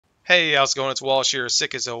Hey, how's it going? It's Walsh here,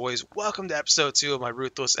 sick as always. Welcome to episode 2 of my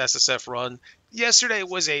Ruthless SSF run. Yesterday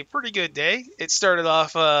was a pretty good day. It started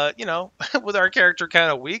off, with our character kind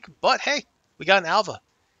of weak, but hey, we got an Alva.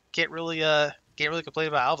 Can't really complain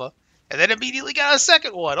about Alva. And then immediately got a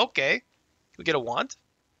second one. Okay, can we get a wand?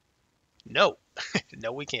 No,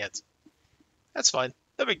 no, we can't. That's fine.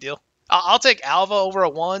 No big deal. I'll take Alva over a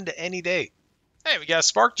wand any day. Hey, we got a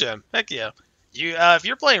Spark Gem. Heck yeah. If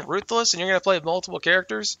you're playing Ruthless and you're going to play multiple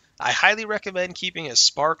characters, I highly recommend keeping a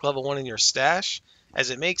Spark level 1 in your stash, as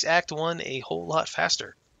it makes Act 1 a whole lot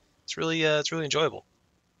faster. It's really enjoyable.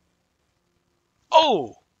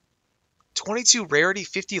 Oh! 22 rarity,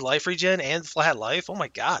 50 life regen, and flat life. Oh my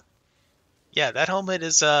god. Yeah, that helmet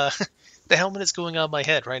is the helmet is going on my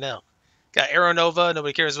head right now. Got Arrow Nova,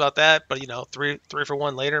 nobody cares about that, but three for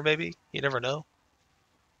one later maybe. You never know.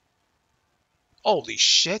 Holy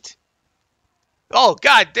shit. Oh,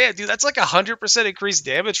 god damn, dude, that's like 100% increased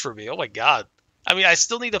damage for me. Oh my god. I mean, I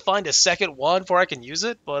still need to find a second one before I can use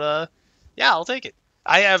it, but, yeah, I'll take it.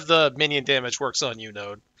 I have the minion damage works on you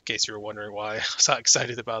node, in case you were wondering why I was so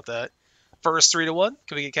excited about that. First 3 to 1.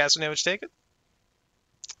 Can we get casting damage taken?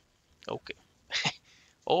 Okay.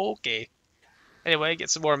 Okay. Anyway, get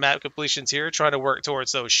some more map completions here. Try to work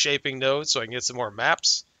towards those shaping nodes so I can get some more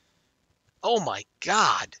maps. Oh my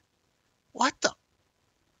god. What the?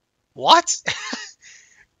 What?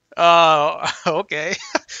 Okay.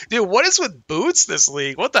 Dude, what is with boots this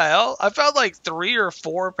league? What the hell? I found like 3 or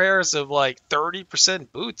 4 pairs of like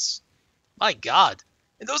 30% boots. My god.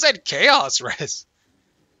 And those had chaos res.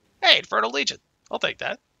 Hey, Infernal Legion. I'll take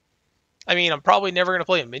that. I mean, I'm probably never going to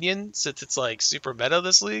play a minion since it's like super meta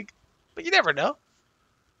this league. But you never know.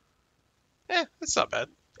 It's not bad.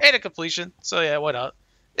 And a completion. So yeah, why not?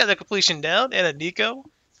 Yeah, the completion down and a Nico.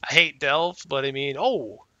 I hate Delve, but I mean,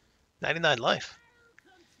 99 life.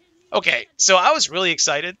 Okay, so I was really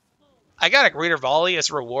excited. I got a greater volley as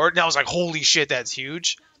a reward, and I was like, holy shit, that's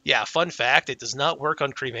huge. Yeah, fun fact, it does not work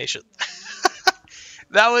on Cremation.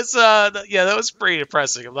 That was pretty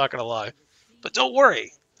depressing, I'm not gonna lie. But don't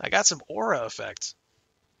worry, I got some aura effect.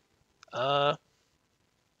 No.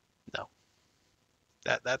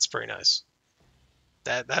 That's pretty nice.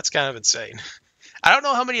 That's kind of insane. I don't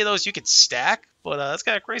know how many of those you can stack, but that's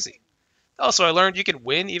kind of crazy. Also, I learned you can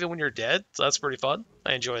win even when you're dead, so that's pretty fun.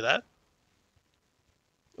 I enjoy that.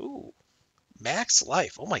 Ooh, max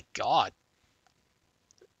life. Oh my god.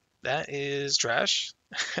 That is trash.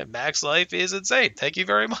 Max life is insane. Thank you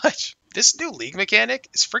very much. This new league mechanic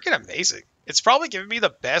is freaking amazing. It's probably giving me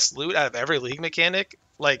the best loot out of every league mechanic,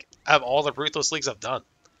 like, out of all the Ruthless leagues I've done.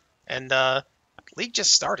 And, league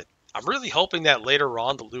just started. I'm really hoping that later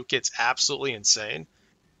on the loot gets absolutely insane.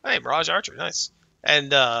 Hey, Mirage Archer, nice.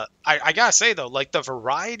 And I gotta say though, like the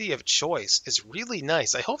variety of choice is really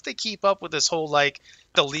nice. I hope they keep up with this whole like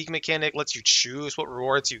the league mechanic lets you choose what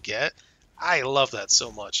rewards you get. I love that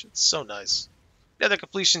so much. It's so nice. Yeah, the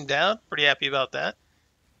completion down. Pretty happy about that.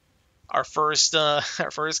 Our first our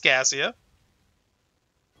first Cassia.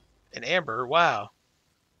 And Amber, wow.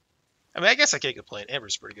 I mean, I guess I can't complain.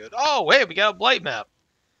 Amber's pretty good. Oh, wait, we got a blight map.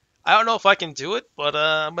 I don't know if I can do it, but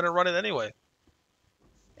I'm gonna run it anyway.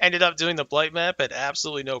 Ended up doing the blight map, had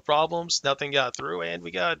absolutely no problems. Nothing got through, and we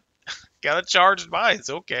got a charged mines.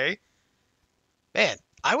 Okay, man,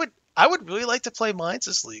 I would really like to play mines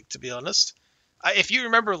this league, to be honest. If you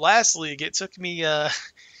remember last league, it took me a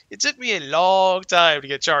long time to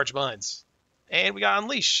get charged mines, and we got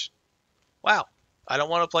Unleash. Wow, I don't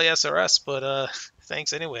want to play SRS, but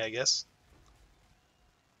thanks anyway, I guess.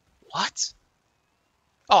 What?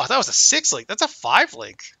 Oh, that was a 6 link. That's a 5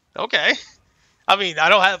 link. Okay. I mean, I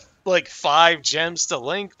don't have, like, 5 gems to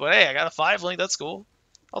link, but hey, I got a 5 link. That's cool.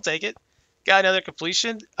 I'll take it. Got another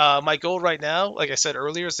completion. My goal right now, like I said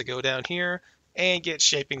earlier, is to go down here and get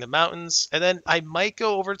Shaping the Mountains. And then I might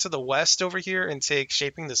go over to the west over here and take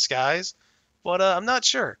Shaping the Skies, but I'm not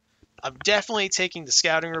sure. I'm definitely taking the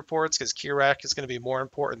scouting reports because Kirak is going to be more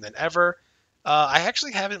important than ever. I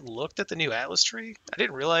actually haven't looked at the new Atlas tree. I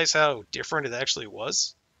didn't realize how different it actually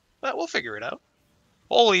was, but we'll figure it out.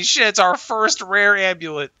 Holy shit, it's our first rare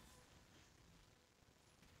amulet.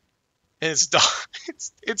 And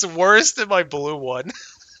it's worse than my blue one.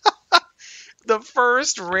 The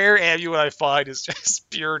first rare amulet I find is just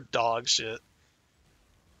pure dog shit.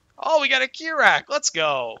 Oh, we got a Kirak. Let's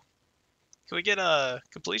go. Can we get a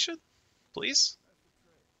completion, please?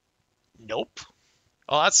 Nope.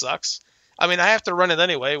 Oh, that sucks. I mean, I have to run it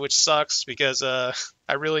anyway, which sucks because I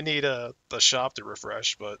really need the shop to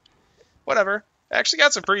refresh, but whatever. I actually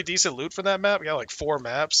got some pretty decent loot for that map. We got like 4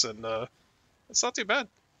 maps, and it's not too bad.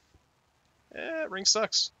 Ring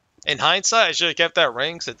sucks. In hindsight, I should have kept that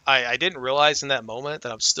ring. 'Cause I didn't realize in that moment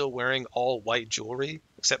that I'm still wearing all white jewelry,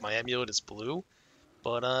 except my amulet is blue.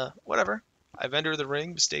 But whatever. I've entered the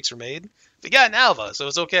ring. Mistakes were made. We got an alpha, so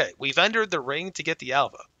it's okay. We've entered the ring to get the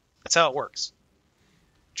alpha. That's how it works.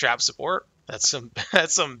 Trap support. That's some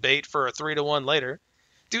that's some bait for a 3-1 later.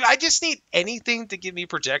 Dude, I just need anything to give me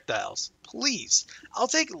projectiles. Please. I'll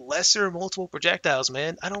take lesser multiple projectiles,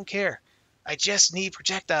 man. I don't care. I just need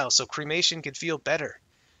projectiles so cremation can feel better.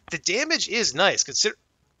 The damage is nice. Consider.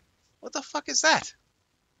 What the fuck is that?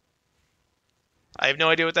 I have no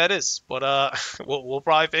idea what that is, but we'll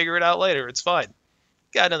probably figure it out later. It's fine.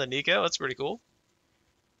 Got another Nico. That's pretty cool.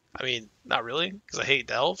 I mean, not really, because I hate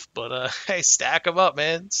Delve, but hey, stack them up,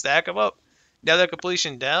 man. Stack them up. Now that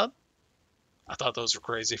completion down. I thought those were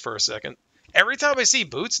crazy for a second. Every time I see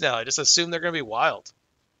boots now, I just assume they're going to be wild.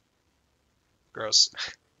 Gross.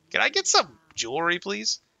 Can I get some jewelry,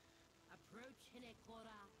 please?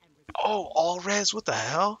 Oh, all res. What the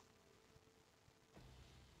hell?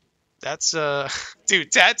 That's,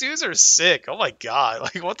 dude, tattoos are sick. Oh my god.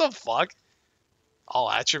 Like, what the fuck? All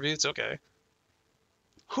attributes? Okay.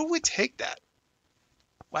 Who would take that?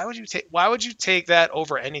 Why would you take that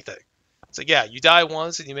over anything? So yeah, you die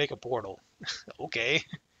once and you make a portal. Okay.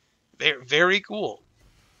 Very, very cool.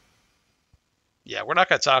 Yeah, we're not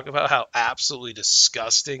going to talk about how absolutely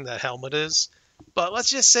disgusting that helmet is, but let's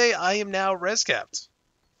just say I am now res capped.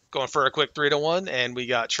 Going for a quick 3-1, and we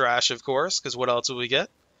got trash, of course, because what else will we get?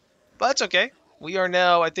 But that's okay. We are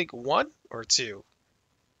now, I think, 1 or 2.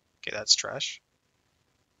 Okay, that's trash.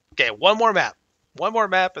 Okay, one more map. One more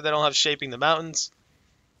map, and then I'll have Shaping the Mountains.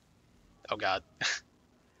 Oh, God.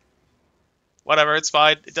 Whatever, it's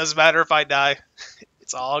fine. It doesn't matter if I die.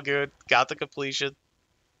 It's all good. Got the completion.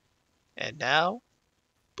 And now,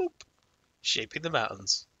 boop. Shaping the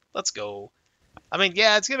Mountains. Let's go. I mean,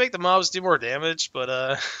 yeah, it's going to make the mobs do more damage, but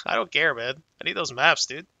I don't care, man. I need those maps,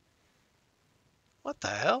 dude. What the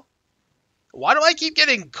hell? Why do I keep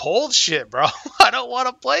getting gold shit, bro? I don't want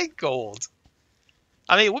to play gold.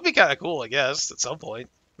 I mean, it would be kind of cool, I guess, at some point.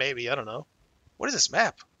 Maybe, I don't know. What is this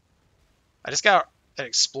map? I just got an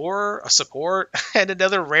explorer, a support, and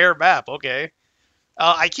another rare map. Okay.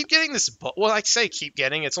 I keep getting this. Well, I say keep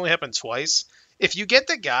getting. It's only happened twice. If you get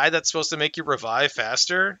the guy that's supposed to make you revive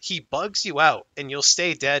faster, he bugs you out, and you'll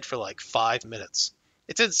stay dead for like 5 minutes.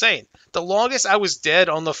 It's insane. The longest I was dead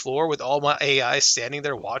on the floor with all my AI standing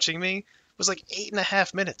there watching me was like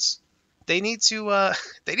 8.5 minutes. They need to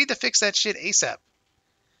they need to fix that shit ASAP.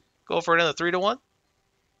 Go for another 3-1.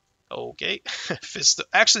 Okay. Fist.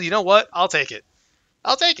 Actually, you know what? I'll take it.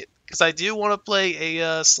 I'll take it because I do want to play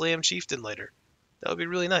a Slam Chieftain later. That would be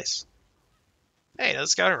really nice. Hey, another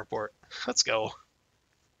scouting report. Let's go.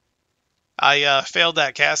 I failed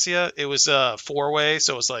that Cassia. It was a 4-way,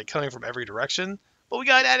 so it was like coming from every direction. But we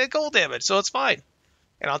got added gold damage, so it's fine.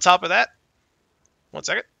 And on top of that, 1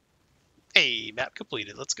 second. Hey, map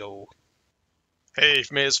completed. Let's go. Hey,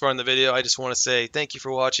 if you made this far in the video, I just want to say thank you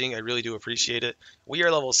for watching. I really do appreciate it. We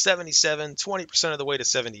are level 77, 20% of the way to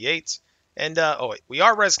 78. And, oh wait, we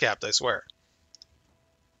are res capped, I swear.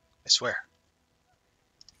 I swear.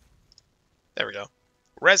 There we go.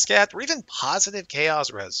 Res capped, or even positive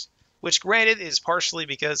chaos res. Which, granted, is partially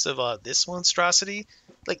because of this monstrosity.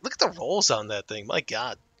 Like, look at the rolls on that thing. My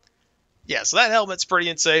god. Yeah, so that helmet's pretty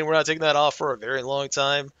insane. We're not taking that off for a very long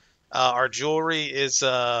time. Our jewelry is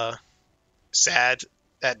sad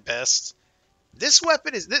at best. This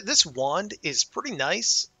weapon is this wand is pretty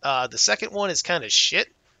nice. The second one is kind of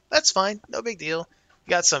shit. That's fine, no big deal. You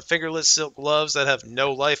got some fingerless silk gloves that have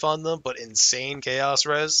no life on them, but insane chaos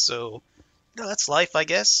res. So, that's life, I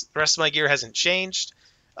guess. The rest of my gear hasn't changed.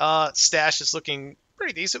 Stash is looking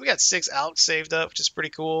pretty decent. We got 6 alks saved up, which is pretty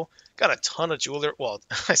cool. Got a ton of jewelry. Well,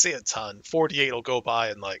 I say a ton. 48 will go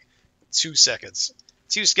by in like 2 seconds.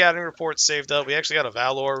 2 scouting reports saved up. We actually got a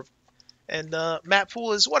Valor. And map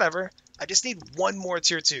pool is whatever. I just need one more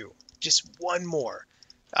tier 2. Just one more.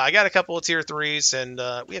 I got a couple of tier 3s,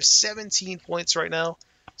 and we have 17 points right now.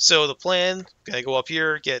 So the plan, gonna go up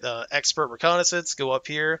here, get expert reconnaissance, go up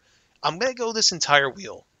here. I'm gonna go this entire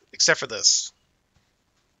wheel, except for this.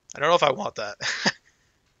 I don't know if I want that.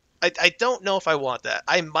 I don't know if I want that.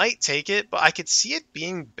 I might take it, but I could see it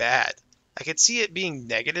being bad. I could see it being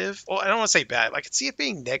negative. Well, I don't want to say bad. I could see it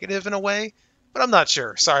being negative in a way, but I'm not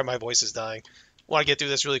sure. Sorry, my voice is dying. Want to get through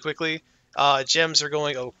this really quickly. Gems are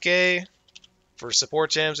going okay for support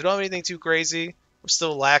gems. We don't have anything too crazy. We're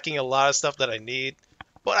still lacking a lot of stuff that I need.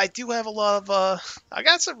 But I do have a lot of, I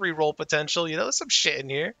got some reroll potential. There's some shit in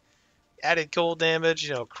here. Added cold damage,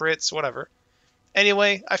 crits, whatever.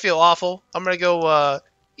 Anyway, I feel awful. I'm going to go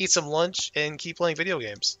eat some lunch and keep playing video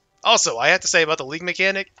games. Also, I have to say about the league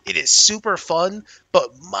mechanic, it is super fun,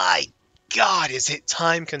 but my God, is it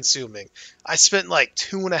time consuming. I spent like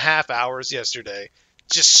 2.5 hours yesterday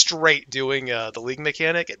just straight doing the league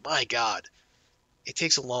mechanic, and my God, it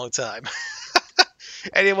takes a long time.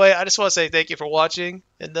 Anyway, I just want to say thank you for watching,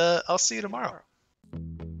 and I'll see you tomorrow.